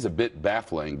 it is a bit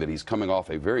baffling that he's coming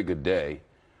off a very good day.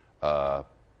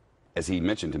 As he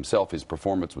mentioned himself, his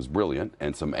performance was brilliant,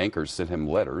 and some anchors sent him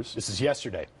letters. This is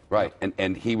yesterday. Right,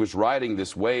 and he was riding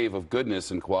this wave of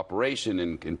goodness and cooperation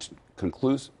and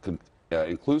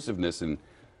inclusiveness,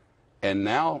 and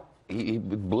now he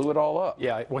blew it all up.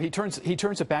 Yeah, well, he turns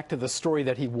it back to the story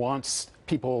that he wants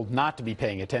people not to be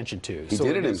paying attention to. He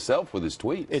did it himself with his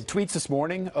tweets. Tweets this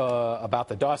morning about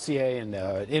the dossier and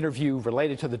an interview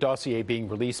related to the dossier being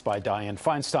released by Dianne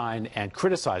Feinstein and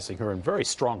criticizing her in very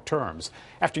strong terms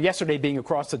after yesterday being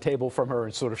across the table from her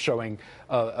and sort of showing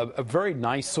a very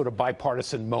nice sort of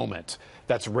bipartisan moment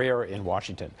that's rare in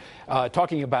Washington.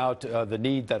 Talking about the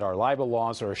need that our libel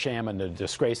laws are a sham and a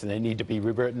disgrace and they need to be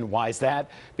rewritten. Why is that?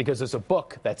 Because there's a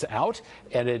book that's out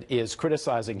and it is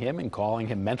criticizing him and calling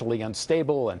him mentally unstable,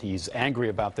 and he's angry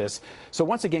about this. So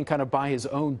once again, kind of by his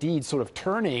own deeds, sort of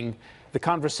turning the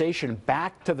conversation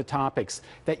back to the topics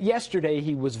that yesterday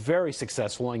he was very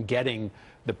successful in getting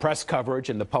the press coverage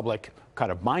and the public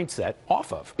kind of mindset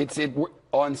off of.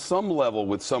 On some level,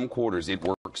 with some quarters, it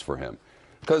works for him.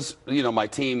 Because, you know, my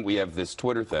team, we have this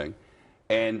Twitter thing,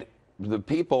 and the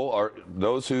people are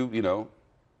those who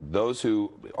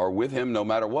are with him no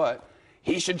matter what.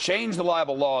 He should change the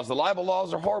libel laws. The libel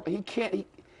laws are horrible. He can't.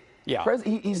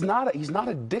 He's not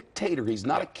a dictator. He's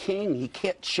not a king. He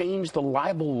can't change the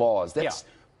libel laws. That's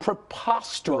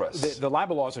preposterous. Well, the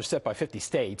libel laws are set by 50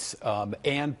 states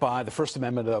and by the First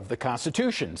Amendment of the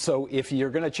Constitution. So if you're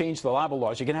going to change the libel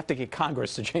laws, you're going to have to get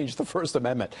Congress to change the First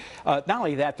Amendment. Not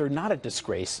only that, they're not a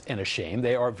disgrace and a shame.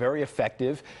 They are very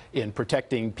effective in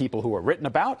protecting people who are written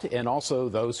about and also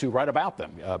those who write about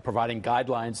them, providing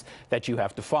guidelines that you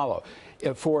have to follow.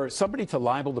 For somebody to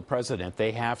libel the president,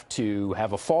 they have to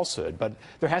have a falsehood, but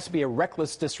there has to be a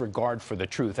reckless disregard for the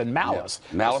truth and malice,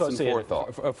 malice and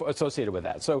forethought associated with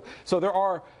that. So there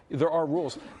are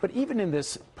rules. But even in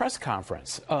this press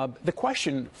conference, the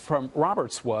question from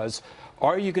Roberts was,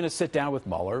 are you going to sit down with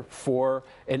Mueller for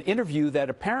an interview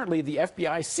that apparently the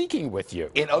FBI is seeking with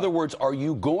you? In other words, are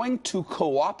you going to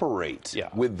cooperate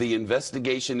with the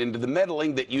investigation into the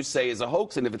meddling that you say is a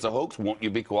hoax? And if it's a hoax, won't you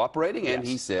be cooperating? And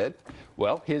he said,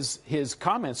 well, his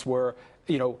comments were,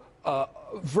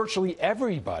 virtually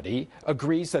everybody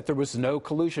agrees that there was no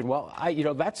collusion. Well,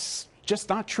 that's just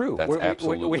not true. That's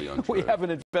absolutely untrue. We have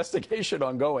an investigation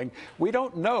ongoing. We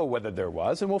don't know whether there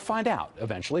was, and we'll find out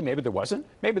eventually. Maybe there wasn't.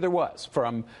 Maybe there was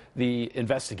from the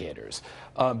investigators.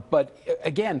 But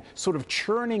again, sort of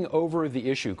churning over the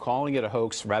issue, calling it a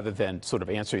hoax rather than sort of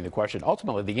answering the question.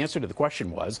 Ultimately, the answer to the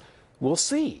question was, we'll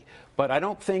see. But I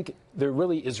don't think there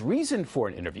really is reason for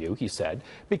an interview, he said,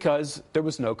 because there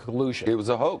was no collusion. It was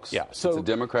a hoax. Yeah, so it's a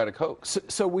Democratic hoax.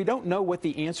 So we don't know what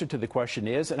the answer to the question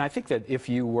is. And I think that if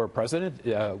you were president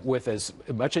with as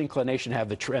much inclination to have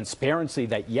the transparency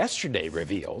that yesterday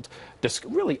revealed,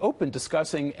 really open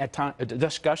discussion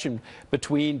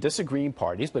between disagreeing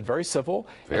parties, but very civil.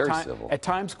 Very civil. At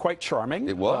times quite charming.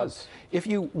 It was. If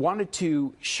you wanted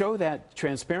to show that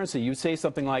transparency, you'd say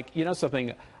something like,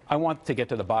 something, I want to get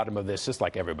to the bottom of this just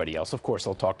like everybody else. Of course,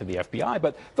 I'll talk to the FBI,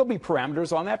 but there'll be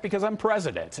parameters on that because I'm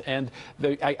president. And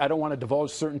I don't want to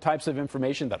divulge certain types of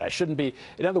information that I shouldn't be.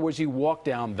 In other words, you walk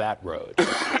down that road.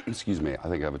 Excuse me. I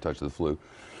think I have a touch of the flu.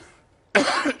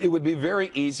 It would be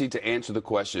very easy to answer the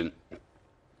question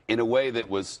in a way that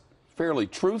was fairly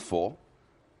truthful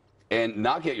and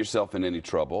not get yourself in any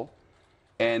trouble.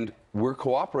 And we're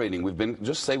cooperating. We've been,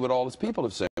 just say what all his people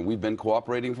have said. We've been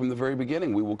cooperating from the very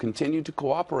beginning. We will continue to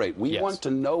cooperate. We want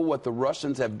to know what the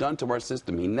Russians have done to our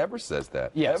system. He never says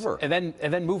that, ever. And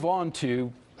then move on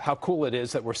to how cool it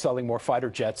is that we're selling more fighter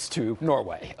jets to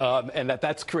Norway, and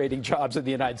that's creating jobs in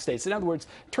the United States. In other words,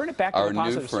 turn it back to the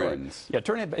positive story. Our new friends. Yeah,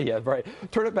 turn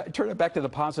it back to the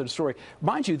positive story.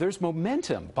 Mind you, there's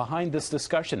momentum behind this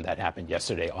discussion that happened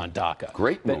yesterday on DACA.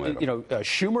 Great momentum.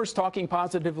 Schumer's talking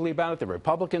positively about it. The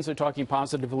Republicans are talking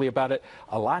positively about it.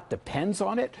 A lot depends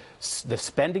on it. The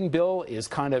spending bill is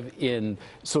kind of in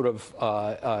sort of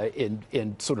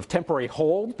temporary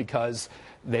hold because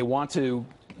they want to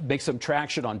make some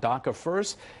traction on DACA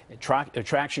first.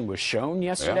 Traction was shown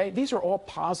yesterday. Yeah. These are all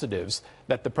positives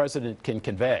that the president can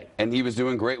convey. And he was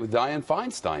doing great with Dianne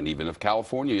Feinstein, even of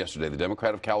California yesterday, the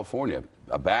Democrat of California.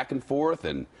 A back and forth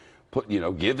and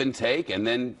give and take. And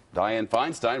then Dianne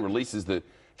Feinstein releases the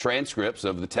transcripts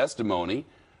of the testimony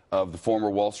of the former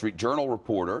Wall Street Journal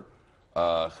reporter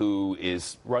who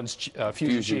runs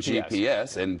Fusion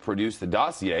GPS and produced the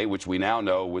dossier, which we now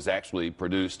know was actually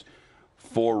produced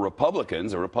for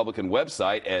Republicans, a Republican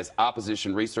website, as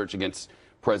opposition research against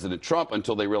President Trump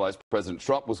until they realized President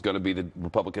Trump was going to be the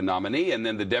Republican nominee. And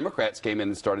then the Democrats came in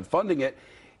and started funding it.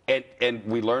 And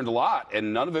we learned a lot.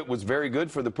 And none of it was very good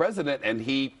for the president. And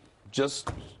he just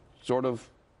sort of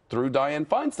threw Dianne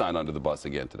Feinstein under the bus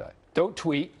again today. Don't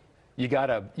tweet. You got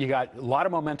a lot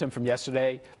of momentum from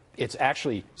yesterday. It's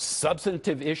actually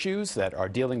substantive issues that are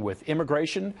dealing with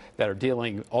immigration, that are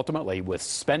dealing ultimately with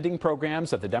spending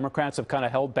programs that the Democrats have kind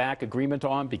of held back agreement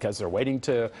on because they're waiting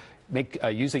to make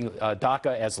using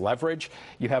DACA as leverage.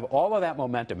 You have all of that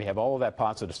momentum. You have all of that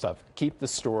positive stuff. Keep the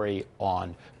story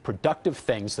on productive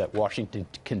things that Washington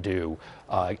can do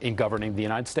in governing the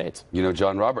United States. You know,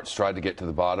 John Roberts tried to get to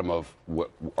the bottom of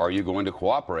are you going to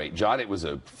cooperate? John, it was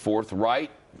a forthright,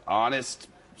 honest,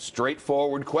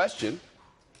 straightforward question.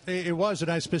 It was,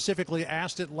 and I specifically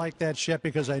asked it like that, Shep,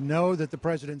 because I know that the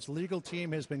president's legal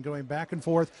team has been going back and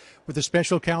forth with the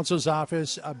special counsel's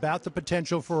office about the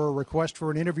potential for a request for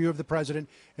an interview of the president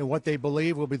in what they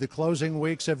believe will be the closing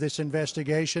weeks of this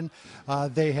investigation.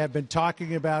 They have been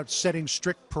talking about setting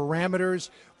strict parameters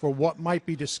for what might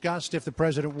be discussed if the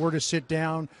president were to sit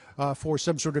down for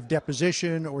some sort of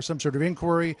deposition or some sort of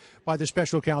inquiry by the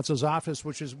special counsel's office,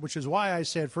 which is why I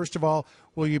said, first of all,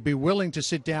 will you be willing to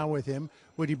sit down with him?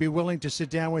 Would you be willing to sit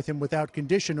down with him without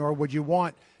condition, or would you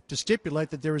want to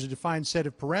stipulate that there is a defined set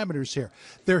of parameters here?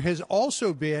 There has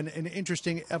also been an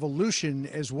interesting evolution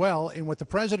as well in what the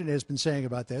president has been saying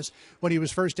about this. When he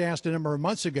was first asked a number of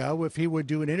months ago if he would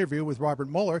do an interview with Robert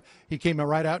Mueller, he came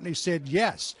right out and he said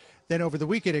yes. Then over the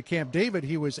weekend at Camp David,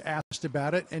 he was asked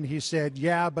about it, and he said,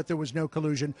 yeah, but there was no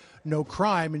collusion, no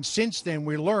crime. And since then,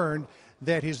 we learned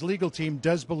that his legal team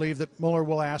does believe that Mueller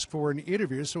will ask for an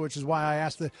interview, so which is why I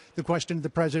asked the question to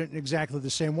the president in exactly the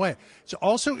same way. It's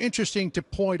also interesting to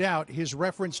point out his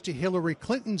reference to Hillary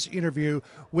Clinton's interview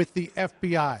with the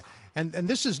FBI. And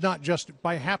this is not just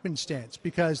by happenstance,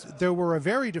 because there were a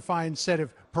very defined set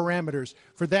of parameters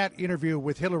for that interview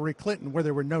with Hillary Clinton, where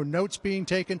there were no notes being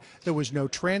taken, there was no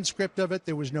transcript of it,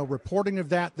 there was no reporting of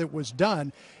that was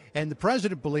done. And the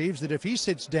president believes that if he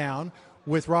sits down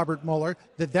with Robert Mueller,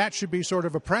 that should be sort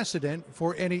of a precedent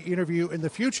for any interview in the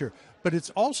future. But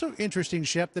it's also interesting,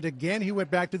 Shep, that again he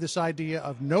went back to this idea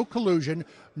of no collusion,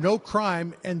 no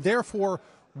crime, and therefore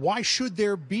why should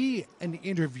there be an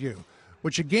interview?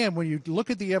 Which, again, when you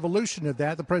look at the evolution of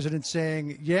that, the president's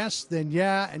saying yes, then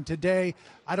yeah, and today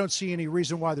I don't see any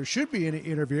reason why there should be an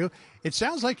interview. It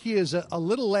sounds like he is a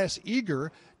little less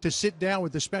eager to sit down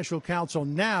with the special counsel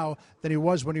now than he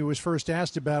was when he was first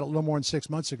asked about it a little more than 6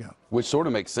 months ago. Which sort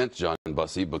of makes sense, John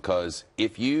Bussey, because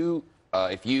if you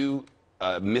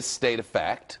misstate a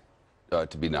fact,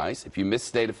 to be nice, if you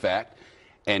misstate a fact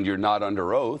and you're not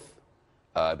under oath,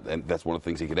 and that's one of the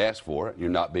things he could ask for. You're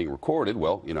not being recorded.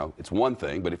 Well, you know, it's one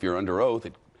thing, but if you're under oath,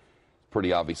 it's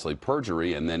pretty obviously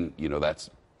perjury, and then, you know, that's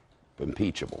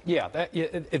impeachable. Yeah,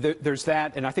 there's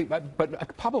that, and I think,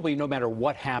 but probably no matter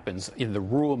what happens in the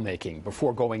rulemaking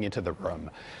before going into the room,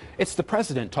 it's the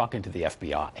president talking to the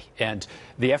FBI, and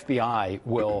the FBI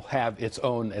will have its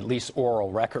own, at least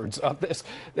oral records of this.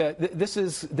 This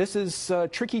is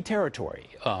tricky territory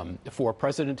for a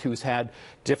president who's had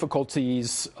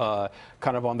difficulties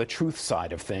kind of on the truth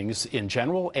side of things in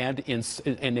general, and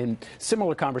in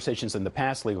similar conversations in the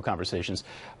past, legal conversations,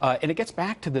 and it gets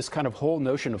back to this kind of whole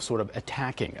notion of sort of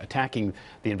attacking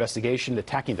the investigation,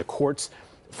 attacking the courts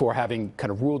for having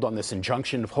kind of ruled on this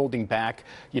injunction of holding back,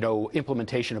 you know,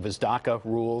 implementation of his DACA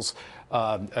rules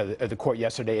at the court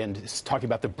yesterday, and talking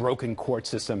about the broken court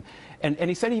system. And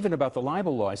he said even about the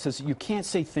libel law, he says you can't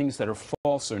say things that are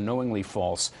false or knowingly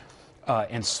false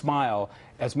and smile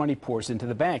as money pours into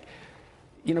the bank.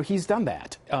 You know, he's done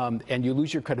that, and you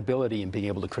lose your credibility in being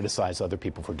able to criticize other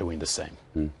people for doing the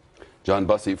same. John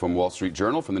Bussey from Wall Street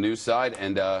Journal, from the news side,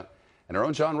 and our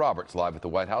own John Roberts live at the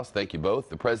White House. Thank you both.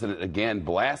 The president again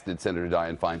blasted Senator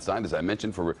Dianne Feinstein, as I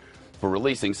mentioned, for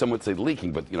releasing. Some would say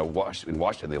leaking, but you know, in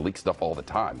Washington they leak stuff all the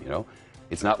time. You know,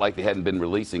 it's not like they hadn't been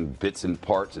releasing bits and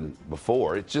parts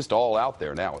before. It's just all out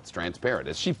there now. It's transparent,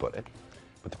 as she put it.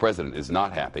 But the president is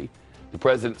not happy. The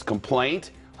president's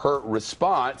complaint, her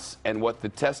response, and what the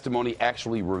testimony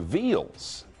actually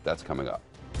reveals. That's coming up.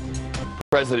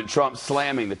 President Trump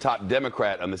slamming the top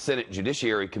Democrat on the Senate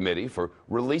Judiciary Committee for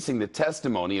releasing the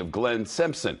testimony of Glenn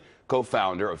Simpson,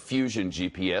 co-founder of Fusion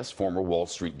GPS, former Wall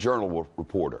Street Journal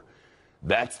reporter.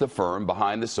 That's the firm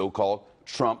behind the so-called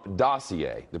Trump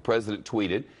dossier. The president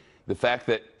tweeted the fact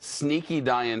that sneaky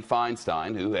Dianne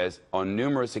Feinstein, who has on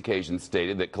numerous occasions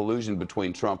stated that collusion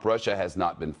between Trump-Russia has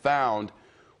not been found,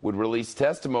 would release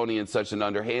testimony in such an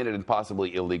underhanded and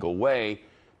possibly illegal way,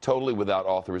 totally without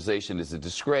authorization, is a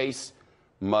disgrace.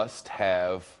 must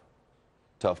have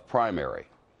tough primary.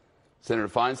 Senator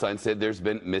Feinstein said there's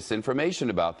been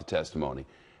misinformation about the testimony,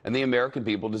 and the American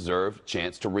people deserve a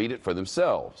chance to read it for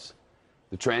themselves.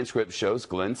 The transcript shows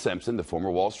Glenn Simpson, the former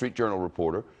Wall Street Journal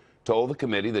reporter, told the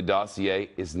committee the dossier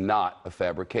is not a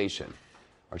fabrication.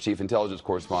 Our chief intelligence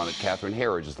correspondent, Catherine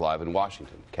Herridge, is live in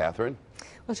Washington. Catherine?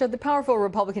 Well, the powerful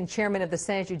Republican chairman of the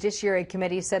Senate Judiciary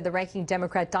Committee said the ranking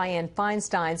Democrat Dianne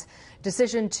Feinstein's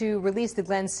decision to release the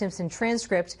Glenn Simpson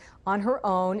transcript on her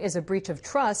own is a breach of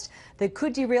trust that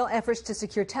could derail efforts to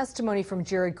secure testimony from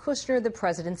Jared Kushner, the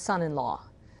president's son-in-law.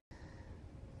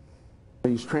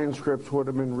 These transcripts would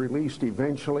have been released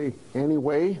eventually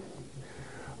anyway,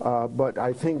 but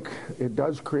I think it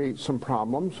does create some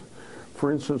problems.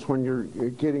 For instance, when you're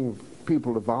getting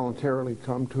people to voluntarily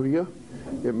come to you,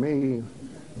 it may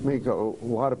make a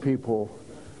lot of people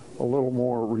a little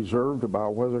more reserved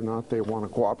about whether or not they want to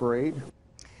cooperate.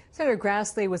 Senator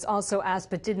Grassley was also asked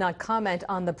but did not comment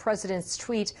on the president's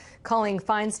tweet calling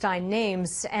Feinstein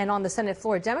names, and on the Senate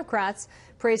floor, Democrats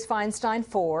praised Feinstein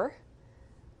for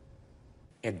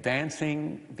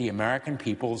advancing the American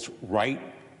people's right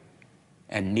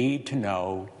and need to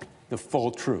know the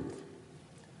full truth.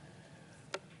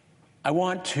 I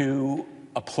want to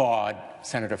applaud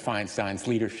Senator Feinstein's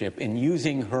leadership in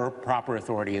using her proper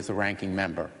authority as a ranking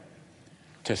member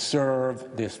to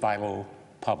serve this vital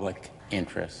public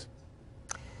interest.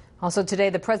 Also today,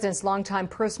 the president's longtime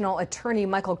personal attorney,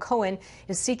 Michael Cohen,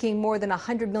 is seeking more than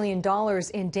 $100 million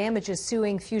in damages,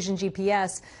 suing Fusion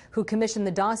GPS, who commissioned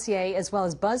the dossier, as well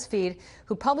as BuzzFeed,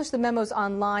 who published the memos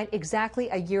online exactly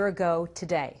a year ago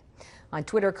today. On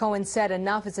Twitter, Cohen said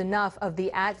enough is enough of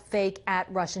the @fake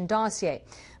 @Russian dossier.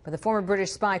 But the former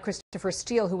British spy Christopher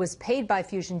Steele, who was paid by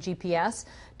Fusion GPS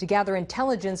to gather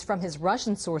intelligence from his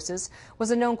Russian sources,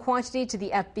 was a known quantity to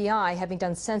the FBI, having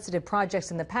done sensitive projects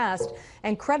in the past,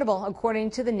 and credible according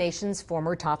to the nation's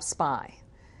former top spy.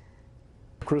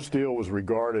 Chris Steele was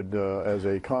regarded as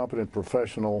a competent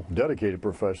professional, dedicated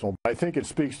professional. I think it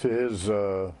speaks to his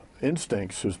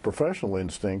instincts, his professional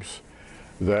instincts,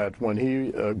 that when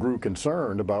he grew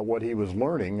concerned about what he was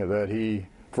learning, that he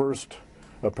first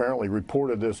apparently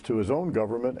reported this to his own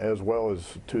government as well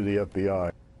as to the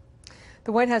FBI.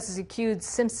 The White House has accused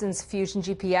Simpson's Fusion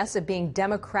GPS of being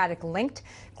Democratic linked,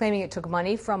 claiming it took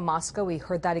money from Moscow. We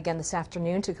heard that again this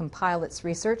afternoon to compile its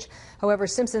research. However,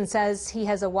 Simpson says he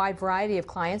has a wide variety of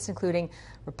clients, including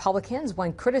Republicans.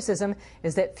 One criticism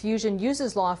is that Fusion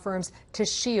uses law firms to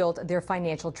shield their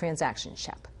financial transactions.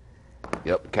 Shep.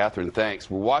 Yep, Catherine, thanks.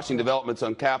 We're watching developments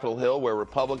on Capitol Hill, where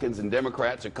Republicans and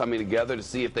Democrats are coming together to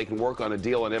see if they can work on a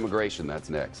deal on immigration. That's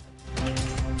next.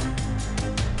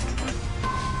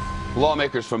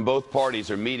 Lawmakers from both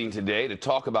parties are meeting today to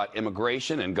talk about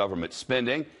immigration and government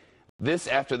spending. This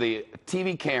after the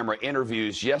TV camera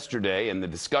interviews yesterday and the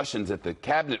discussions at the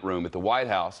cabinet room at the White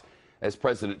House as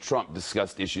President Trump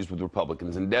discussed issues with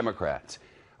Republicans and Democrats.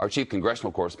 Our chief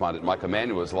congressional correspondent, Mike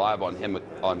Emanuel, is live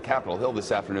on Capitol Hill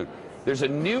this afternoon. There's a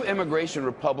new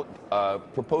immigration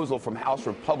proposal from House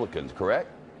Republicans,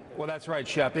 correct? Well, that's right,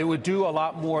 Shep. It would do a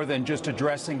lot more than just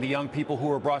addressing the young people who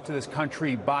were brought to this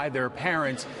country by their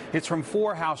parents. It's from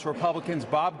 4 House Republicans,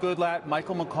 Bob Goodlatte,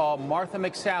 Michael McCall, Martha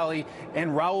McSally,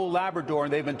 and Raul Labrador.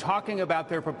 And they've been talking about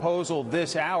their proposal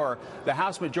this hour. The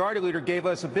House Majority Leader gave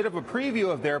us a bit of a preview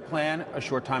of their plan a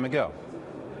short time ago.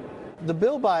 The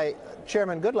bill by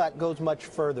Chairman Goodlatte goes much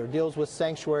further, deals with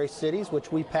sanctuary cities,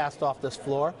 which we passed off this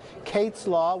floor. Kate's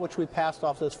Law, which we passed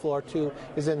off this floor too,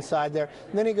 is inside there.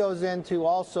 And then he goes into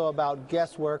also about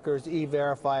guest workers,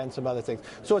 E-Verify, and some other things.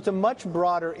 So it's a much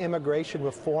broader immigration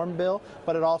reform bill,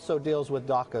 but it also deals with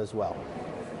DACA as well.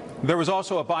 There was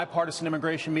also a bipartisan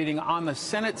immigration meeting on the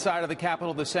Senate side of the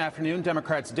Capitol this afternoon.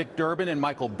 Democrats Dick Durbin and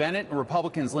Michael Bennet, and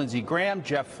Republicans Lindsey Graham,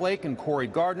 Jeff Flake, and Cory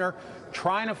Gardner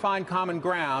trying to find common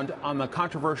ground on the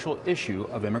controversial issue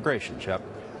of immigration. Shep.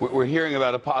 We're hearing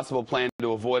about a possible plan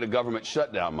to avoid a government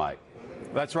shutdown, Mike.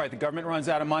 That's right. The government runs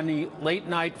out of money late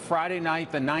night, Friday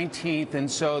night, the 19th.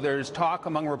 And so there's talk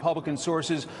among Republican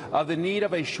sources of the need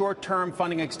of a short-term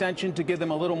funding extension to give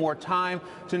them a little more time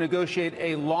to negotiate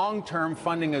a long-term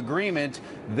funding agreement.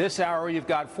 This hour, you've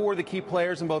got 4 of the key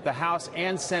players in both the House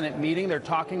and Senate meeting. They're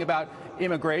talking about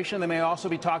immigration. They may also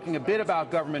be talking a bit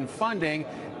about government funding.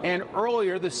 And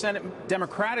earlier, the Senate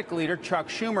Democratic leader, Chuck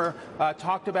Schumer,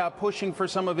 talked about pushing for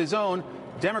some of his own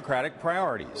Democratic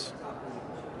priorities.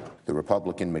 The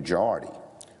Republican majority,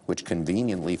 which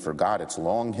conveniently forgot its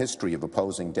long history of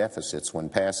opposing deficits when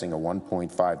passing a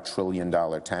 $1.5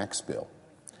 trillion tax bill,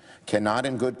 cannot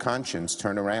in good conscience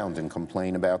turn around and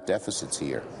complain about deficits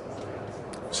here.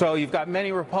 So you've got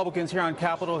many Republicans here on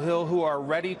Capitol Hill who are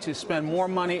ready to spend more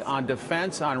money on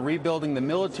defense, on rebuilding the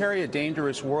military, a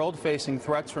dangerous world facing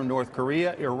threats from North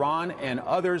Korea, Iran, and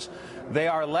others. They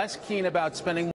are less keen about spending